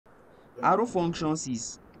arrow functions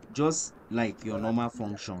is just like your normal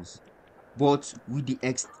functions, but with the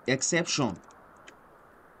exception,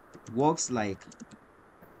 works like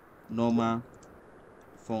normal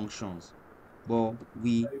functions, but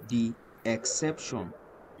with the exception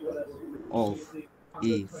of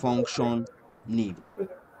a function name.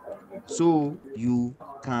 So you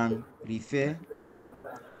can refer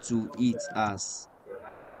to it as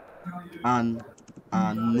an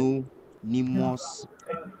anonymous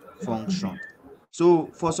function.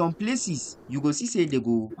 So for some places, you go see say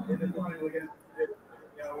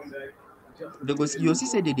you see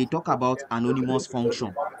say they talk about anonymous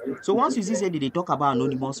function. So once you see say they talk about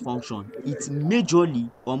anonymous function, it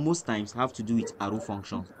majorly or most times have to do with arrow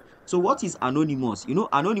functions. So what is anonymous? You know,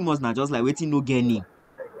 anonymous na just like wetin no get name.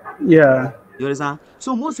 Yeah. You understand?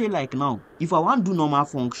 So most say like now, if I want do normal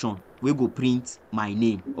function, we go print my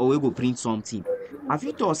name or we go print something. I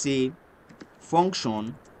fit talk say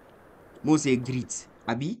function, most say greet,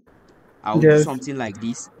 abi? I will do Yes. something like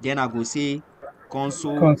this. Then I go say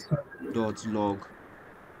Constant. console.log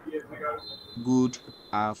good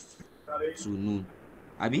afternoon,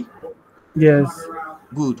 abi? Yes.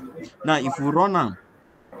 Good. Now if we run am,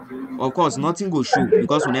 of course nothing go show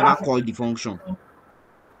because we never call the function.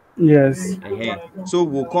 Yes. So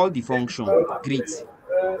we'll call the function greet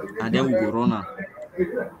and then we go run am.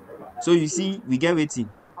 So you see, we get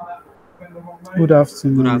wetin? Good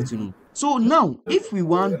Good afternoon. afternoon. So now, if we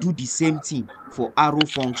want do the same thing for arrow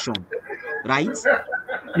function, right?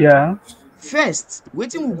 Yeah. First,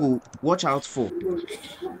 wetin we go watch out for?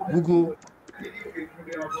 We go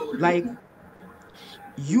like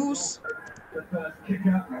use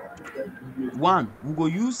one. We go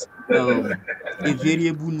use a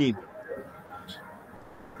variable name.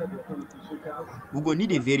 We go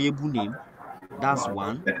need a variable name. That's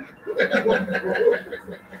one.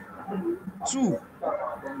 Two,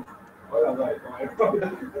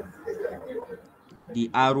 the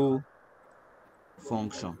arrow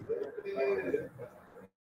function.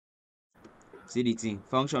 See the thing.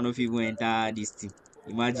 Function no fit even enter this thing.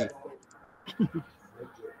 Imagine.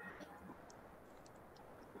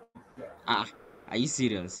 Ah, are you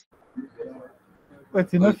serious?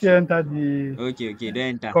 But you know if you Okay, enter the okay, don't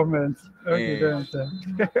enter. comments. Okay, Uh, don't enter.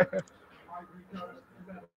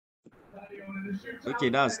 okay,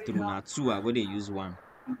 that's true. Now two, I go dey use one.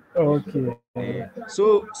 Okay.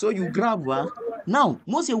 So you grab one. Now,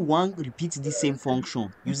 most say one repeat the same function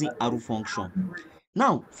using arrow function.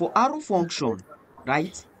 Now, for arrow function,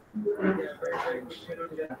 right?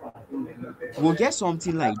 We'll get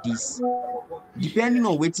something like this. Depending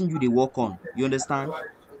on wetin you dey work on, you understand?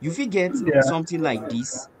 You fit get Yeah. something like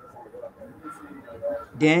this.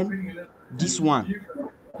 Then this one.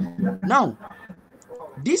 Now,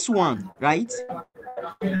 this one, right?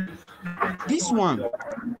 This one,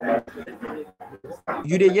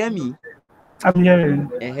 you dey hear me? I'm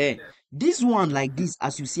hearing. This one like this,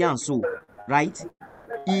 as you see am so, right?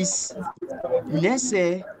 Is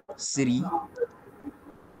necessary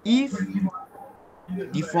if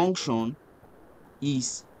the function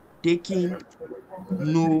is taking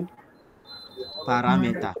no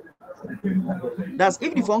parameter. That's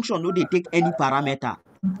if the function no dey take any parameter,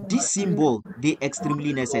 this symbol dey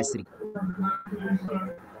extremely necessary.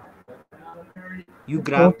 You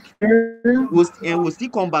grab, Okay. we'll still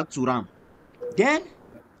come back to RAM. Then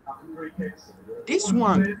this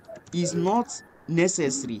one is not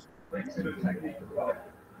necessary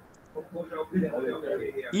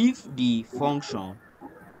if the function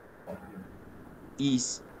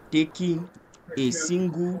is taking a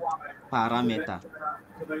single parameter.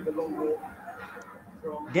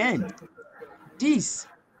 Then this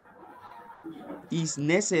is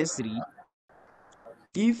necessary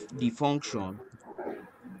if the function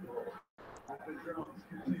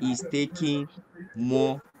is taking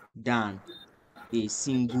more than a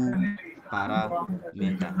single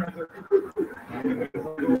parameter.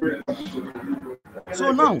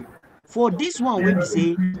 So now, for this one wey be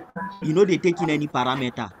say e no dey taking any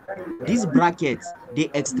parameter, this bracket dey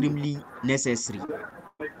extremely necessary.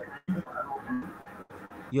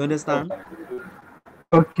 You understand?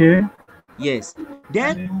 Okay. Yes.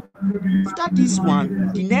 Then after this one,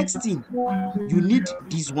 the next thing, you need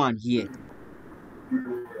this one here.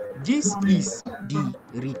 This is the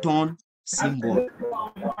return symbol.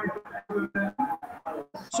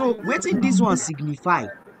 So wetin this one signify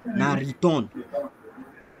na return.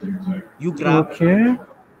 You grab, Okay.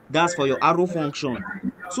 that's for your arrow function.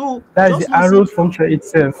 So That is just the know say arrow function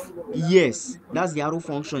itself. yes, that's the arrow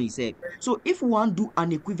function itself. So if we want do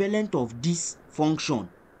an equivalent of this function,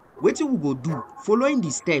 wetin we go do? Following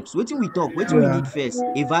the steps, wetin we talk, wetin we Yeah. need first?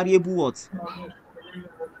 A variable what?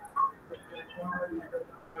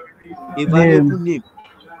 A variable Name. name.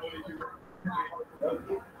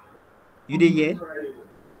 You dey hear?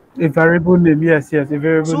 A variable name. Yes, yes, a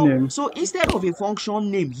variable So name. so instead of a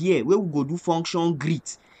function name here wey we go do function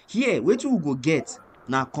greet, here wetin we go get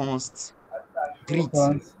na const greet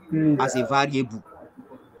Constraint. as a variable.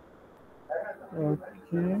 Okay.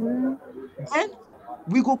 Then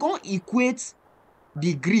we go come equate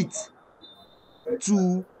the greet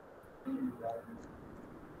to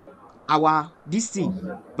our this thing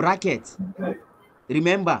bracket.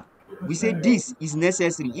 Remember, we say this is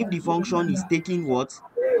necessary if the function is taking what?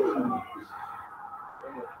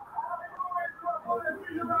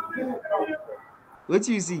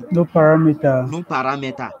 Wetin you see? No parameter. No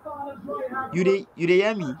parameter. You dey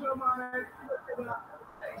hear me?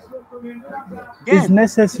 It's Then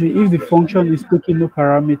necessary if the function is taking no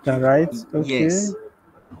parameter, right? Okay. yes,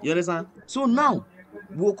 you understand? So now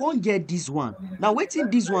we come get this one. Now wetin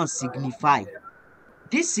this one signify?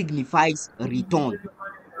 This signifies return.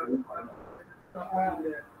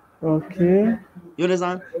 Okay. You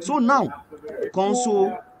understand? So now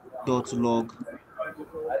console.log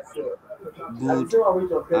good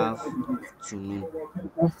afternoon.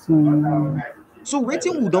 Afternoon. So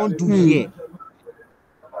wetin we don do here?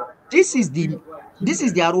 This is the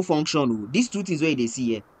arrow function. Oh. These two things wey you dey see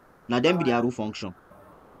here, na dem be the arrow function.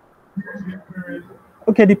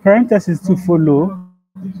 Okay, the parenthesis to follow.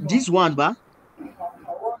 This one, ba?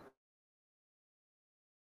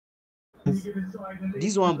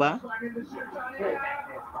 This one, ba?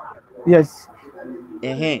 Yes.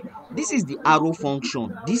 This is the arrow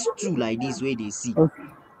function. These two like this wey dey see. Okay.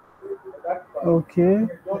 Okay.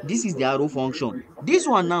 This is the arrow function. This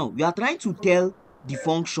one now, we are trying to tell the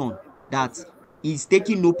function that is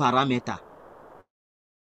taking no parameter.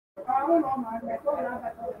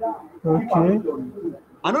 Okay.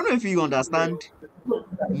 I don't know if you understand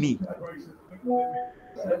me.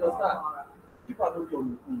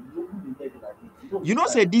 You know,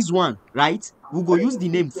 say this one, right? We go use the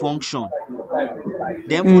name function,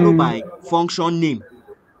 then followed by function name,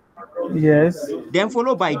 Yes. then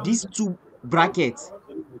followed by these two brackets.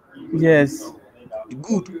 Yes.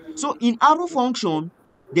 Good. So in arrow function,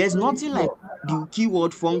 there's nothing like the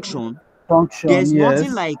keyword function. Function. There's nothing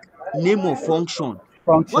Yes. like name of function.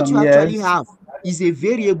 What Function. you actually Yes. have is a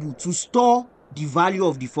variable to store the value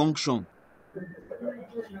of the function.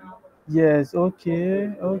 Yes. Okay.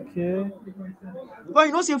 Okay. But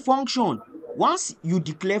you know, say function, once you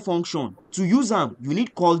declare function, to use them, you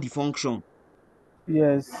need call the function.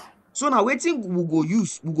 Yes. So now wetin we go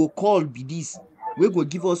use, we go call be this. We go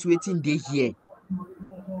give us wetin dey here.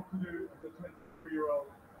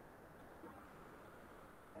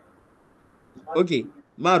 Okay,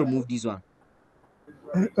 may I remove this one.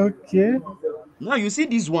 Okay. Now you see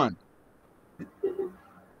this one.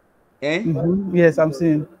 Yes, I'm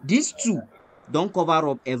seeing. These two don't cover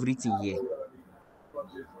up everything here.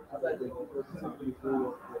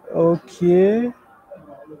 Okay.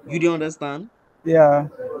 You dey understand? Yeah.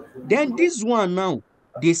 Then this one now,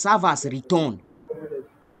 they serve as return.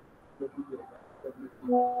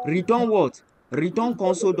 Return what? Return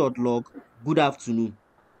console.log good afternoon.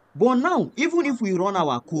 But now, even if we run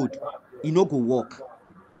our code, it no go work.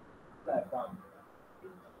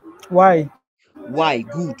 Why? Why?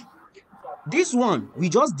 Good. This one, we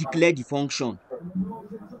just declare the function.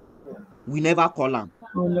 We never call am.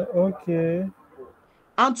 Okay.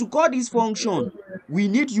 And to call this function, we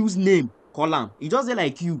need use name, call am. E just dey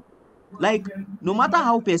like you. Like, no matter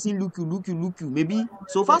how person look you, maybe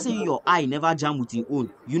so far say your eye never jam with him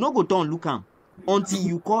own, you no go turn look am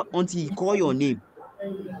until he call your name.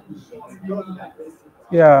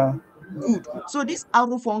 Yeah. Good. So these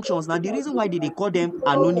arrow functions, now the reason why they call them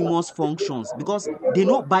anonymous functions, because they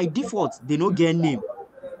know by default they no get name.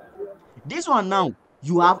 This one now,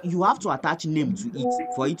 you have to attach name to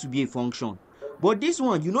it for it to be a function. But this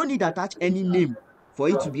one, you no need attach any name for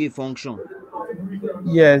it to be a function.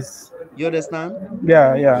 Yes. You understand?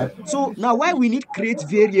 Yeah, yeah. So now why we need create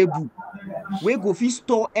variable wey go fit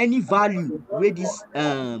store any value wey this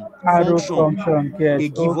Arrow function function, yes. dey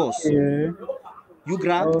give us. Okay. You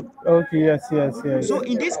grab? Okay, yes, yes, yes. So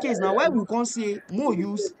in this case now, why we can say more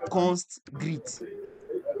use const greet.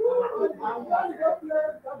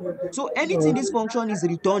 So anything this function is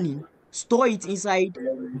returning, store it inside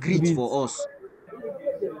greet Greet. for us.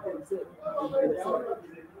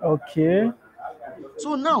 Okay.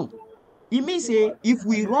 So now, it means say if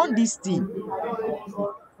we run this thing,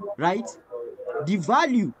 right, the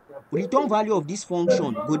value, return value of this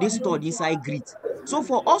function go dey stored inside greet. So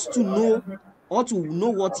for us to know or to know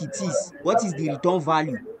what it is, what is the return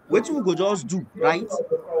value, wetin we go just do, right?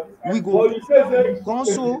 we go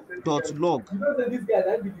console.log,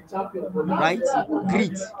 right?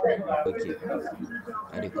 Greet. Okay,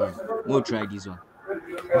 I dey come. We'll try this one.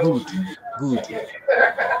 Good, good,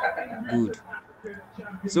 good.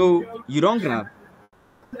 So you don't grab.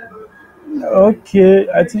 Okay,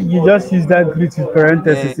 I think you just use that grid with Uh,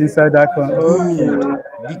 parentheses inside that one. good. Okay.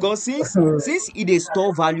 Because since it is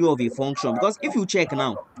store value of a function, because if you check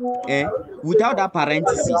now, eh, without that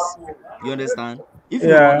parenthesis, you understand? If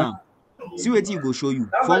you run Yeah. now, see what it go show you.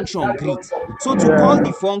 Function greet. So to call Yeah.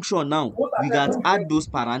 the function now, we got add those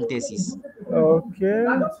parentheses. Okay.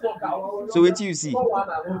 So what you see?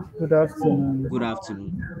 Good afternoon. Good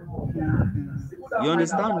afternoon. Mhm. You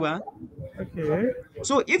understand well? Okay.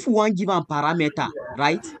 So if we want give a parameter,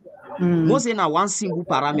 right? Mm. Most say na one single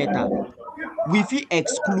parameter, we fit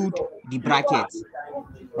exclude the bracket.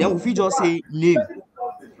 Then we fit just say name.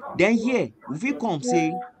 Then here, we fit come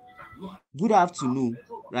say good afternoon,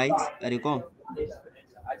 right? I dey come.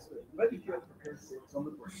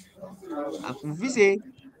 We fit say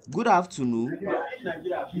good afternoon.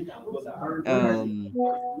 Um,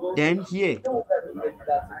 then here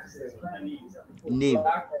name,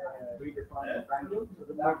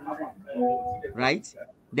 right?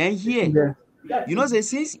 Then here, Yeah. you know say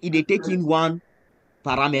since e dey take in one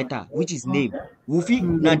parameter, which is name, we fit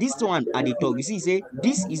now Mm. this one at the top. You see, say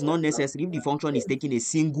this is not necessary if the function is taking a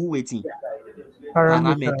single waiting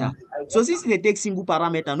parameter. Parameter. So since they take single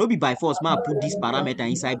parameter, no be by force, ma put this parameter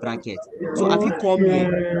inside bracket. So if you come here,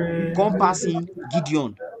 Okay. come passing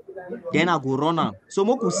Gideon, then I go run am. So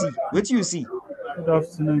make we see. Wetin you see? Good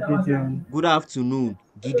afternoon, Gideon. Good afternoon,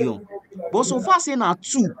 Gideon. But so far say na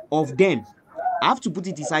two of them, I have to put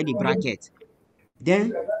it inside the bracket.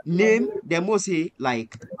 Then name, dem mo say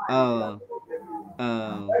like hobby.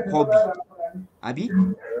 Abi?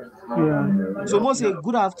 Yeah. So mo say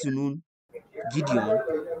good afternoon, Gideon.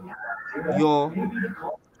 Your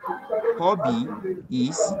hobby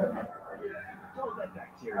is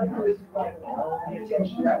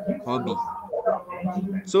hobby.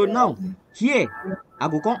 So now here I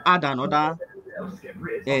go come add another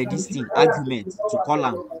this thing argument to call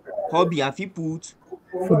am hobby. I fit put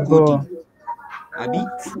coding, Football. abi?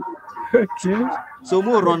 Okay. So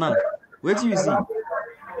mo run am. Wetin you see?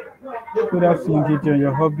 Good afternoon, Gideon.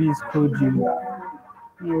 Your hobby is coding.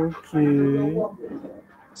 Okay.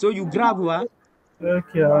 So you grab wa?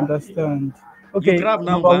 Okay, I understand. You Okay, grab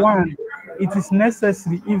number number? one, it is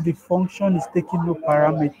necessary if the function is taking no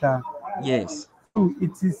parameter. Yes. Two,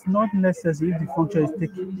 it is not necessary if the function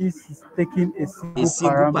is taking a A single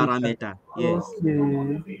single parameter. parameter. Yes.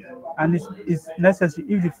 Okay. And it's necessary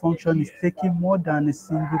if the function is taking more than a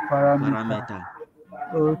single parameter. Parameter.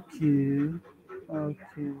 Okay.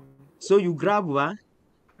 Okay. So you grab wa?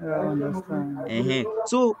 I understand.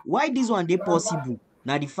 So why this one dey possible?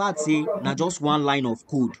 Na the fact say na just one line of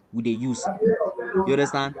code we dey use. You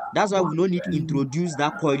understand? That's why we no need introduce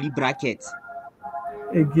that curly bracket.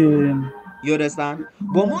 Again. You understand?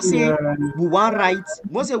 But Yeah. most say we wan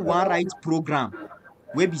write program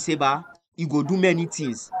wey be say ba e go do many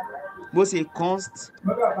things. Most say const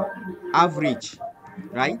average,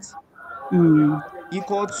 right? Mm.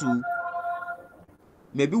 Equal to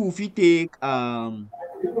maybe we fit take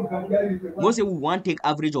most say we wan take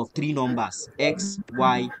average of three numbers x,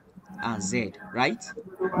 y, and z, right?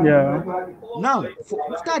 Yeah. Now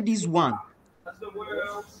after this one,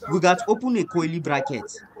 we got open a curly bracket.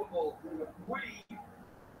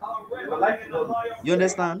 You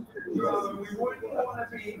understand?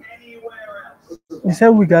 You said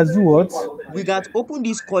we got do what? We got open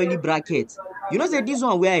this curly bracket. You know say this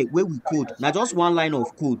one where we code na just one line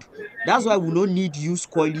of code. That's why we no need use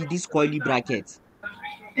this curly bracket.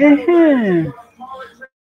 Uh-huh. You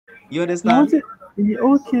You want understand? it?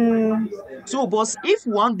 Okay. So but if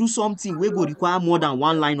we wan do something wey go require more than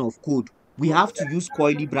one line of code, we have to use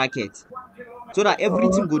curly bracket so that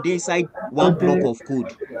everything go dey inside one block Okay. of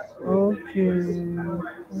code. Okay.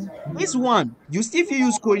 This one you still fit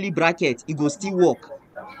use curly bracket, e go still work.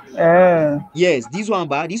 Yes, this one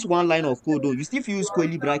line of code you still fit use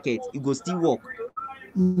curly bracket, e go still work.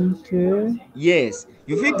 Okay. Yes,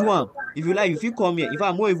 you fit do am. If you like, you fit come here. If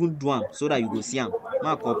I more even do am so that you go see am.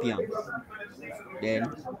 Ma copy am.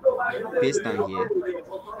 Then paste am here.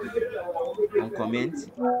 On comment.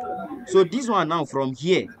 So this one now from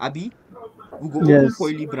here, abi, we go open Yes.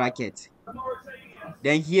 curly bracket.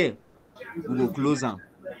 Then here, we go close am.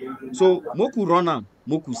 So make we run am,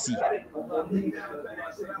 make we see.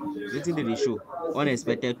 Wetin dey show?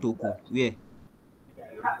 Unexpected token. Where?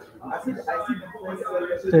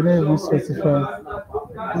 They don't even specify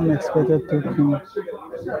unexpected token.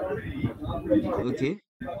 Okay.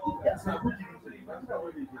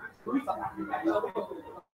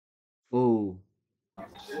 Oh,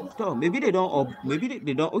 so maybe they don't, maybe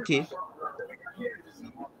they don't. Okay.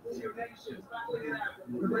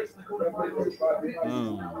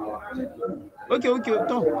 Hmm. Okay.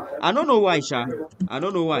 So I don't know why, Sha. I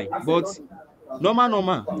don't know why, but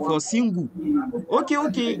normal for single.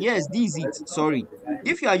 Okay. Yes, this is it. Sorry.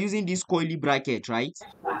 If you are using this coily bracket, right,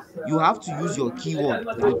 you have to use your keyword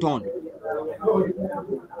return.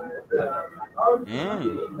 Eh,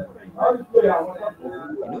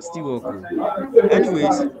 still work. Oh.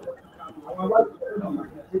 Anyways,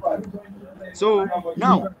 so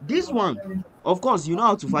now this one, of course, you know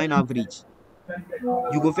how to find average.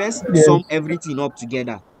 You go first Yes. sum everything up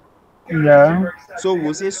together. Yeah. So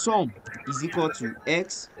we'll say sum is equal to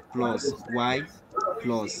x plus y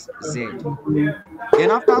plus z.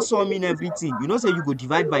 Then after summing everything, say you go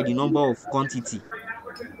divide by the number of quantity.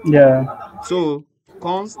 Yeah. So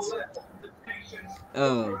const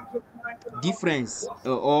uh difference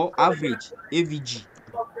or average avg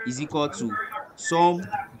is equal to sum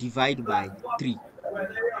divide by 3.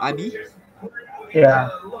 Abi? Yeah.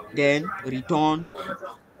 Then return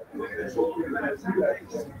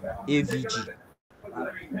avg.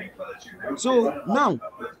 So now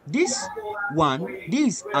this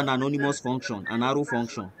is an anonymous function, an arrow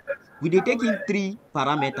function. We dey take in 3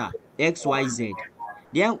 parameter x, y, z.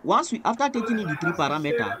 Then after taking in the 3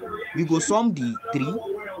 parameter, we go sum the 3.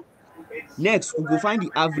 Next, we go find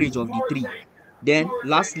the average of the 3. Then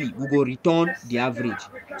lastly, we go return the average.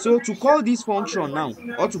 So to call this function now,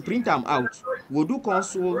 or to print am out, we'll do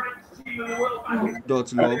console.log.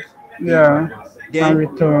 Yeah. And Then,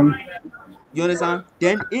 return you understand?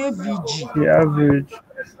 Then avg. the average.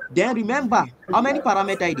 Then remember, how many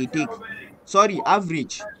parameter e dey take? Sorry,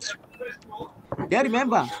 average. Then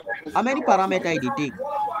remember, how many parameter e dey take?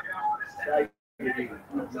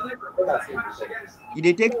 E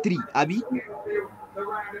dey take 3, abi?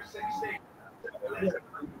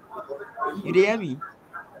 You dey hear me?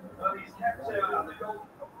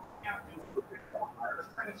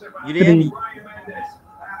 You dey hear 3. me?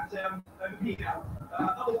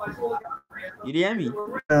 You dey hear me?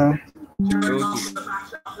 Yeah. Okay.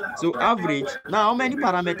 So average. Now, how many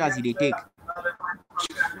parameters e dey take?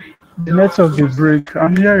 The network dey break.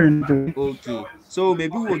 I'm hearing the. Okay. So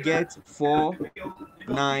maybe we'll get 4,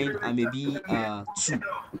 9, and maybe 2.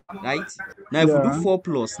 Right? Now, if we do Yeah. 4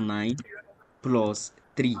 plus 9 plus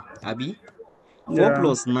 3, abi? 4 Yeah.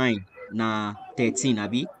 plus 9 na 13,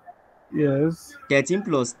 abi? Yes. 13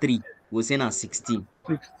 plus 3, we'll say na 16,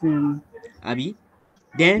 16. abi?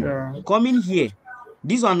 Then, Yeah. coming here,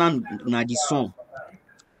 this one na the sum,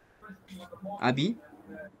 abi?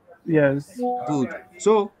 Yes. Good.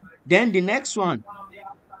 So, then the next one,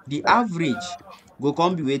 the average go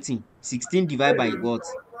come be wetin? 16 divided by what?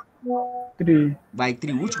 3. By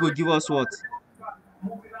 3, which go give us what?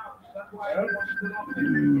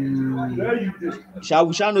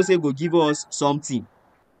 We shall know say go give us something.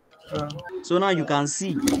 So now you can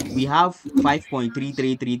see we have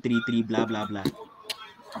 5.33333 blah blah blah.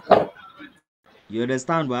 You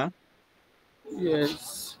understand, ba?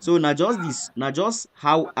 Yes. So now just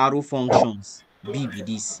how arrow functions be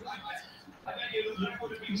this.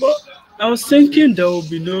 But I was thinking there will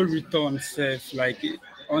be no return safe like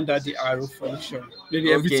under the arrow function.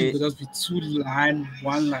 Maybe everything Okay. will just be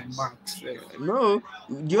 1 line max. No,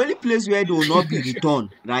 the only place where there will not be return,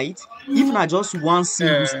 right? If not just one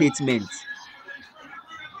single statement.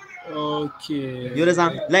 You Okay.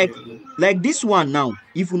 understand? Like this one now,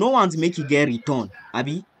 if we no want to make it get return,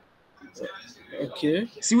 abi, Okay.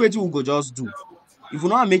 see what we go just do. If we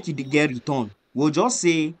no want make it get return, we'll just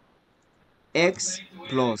say x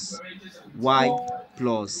plus y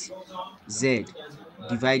plus z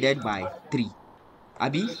divided by 3.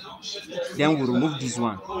 Abi, then we remove this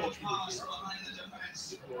one.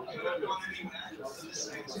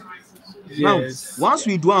 Now, Yes. once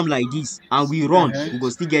we do them like this and we run, we go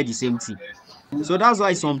still get the same thing. So that's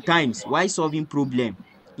why sometimes why solving problem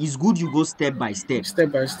is good you go step by step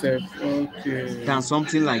Step by step. Okay. than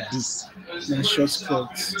something like this. Then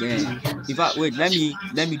shortcut. Yeah. In fact, wait, let me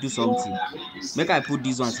do something. Make I put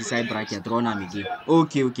this one inside bracket, run am again.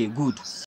 Okay, good.